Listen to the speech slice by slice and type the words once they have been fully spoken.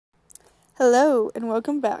Hello, and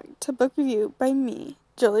welcome back to Book Review by me,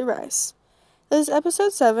 Jolie Rice. This is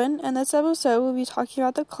episode 7, and this episode will be talking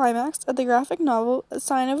about the climax of the graphic novel A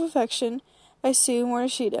Sign of Affection by Sue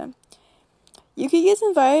Morishita. Yuki gets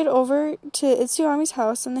invited over to Itsuami's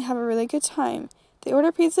house, and they have a really good time. They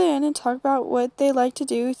order pizza in and talk about what they like to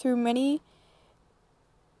do through many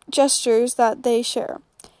gestures that they share.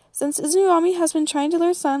 Since Itsuami has been trying to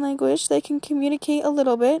learn sign language, they can communicate a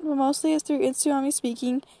little bit, but mostly it's through Itsuami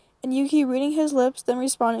speaking and Yuki reading his lips, then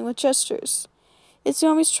responding with gestures.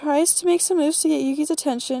 Itsuami tries to make some moves to get Yuki's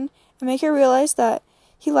attention and make her realize that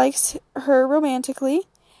he likes her romantically,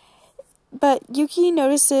 but Yuki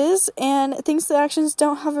notices and thinks the actions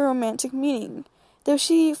don't have a romantic meaning. Though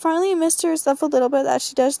she finally admits to herself a little bit that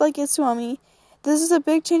she does like Itsuami, this is a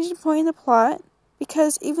big changing point in the plot,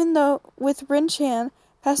 because even though with Rin-chan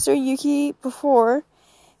pestering Yuki before,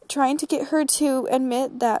 trying to get her to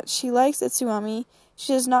admit that she likes Itsuami,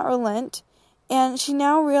 she does not relent, and she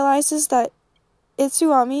now realizes that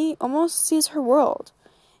Itsuami almost sees her world.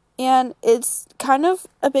 And it's kind of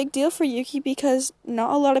a big deal for Yuki because not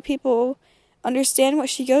a lot of people understand what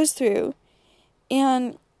she goes through.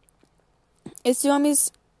 And he's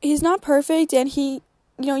not perfect, and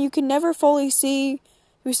you can never fully see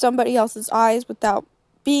through somebody else's eyes without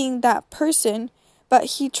being that person, but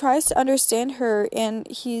he tries to understand her, and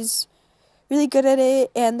he's really good at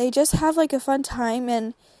it, and they just have like a fun time,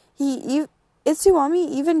 and Itsuami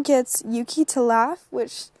even gets Yuki to laugh,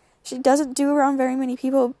 which she doesn't do around very many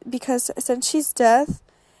people, because since she's deaf,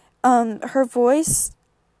 her voice,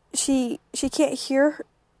 she can't hear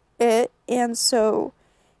it, and so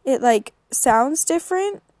it like sounds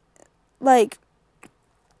different, like,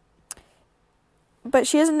 but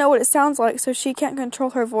she doesn't know what it sounds like, so she can't control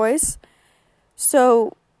her voice.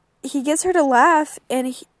 So he gets her to laugh,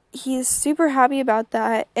 and he's super happy about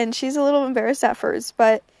that, and she's a little embarrassed at first,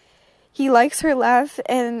 but he likes her laugh,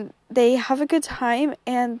 and they have a good time,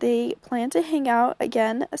 and they plan to hang out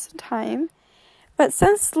again sometime. But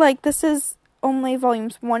since this is only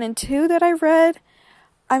volumes 1 and 2 that I read,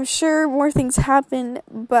 I'm sure more things happen,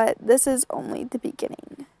 but this is only the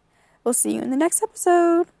beginning. We'll see you in the next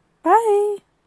episode. Bye!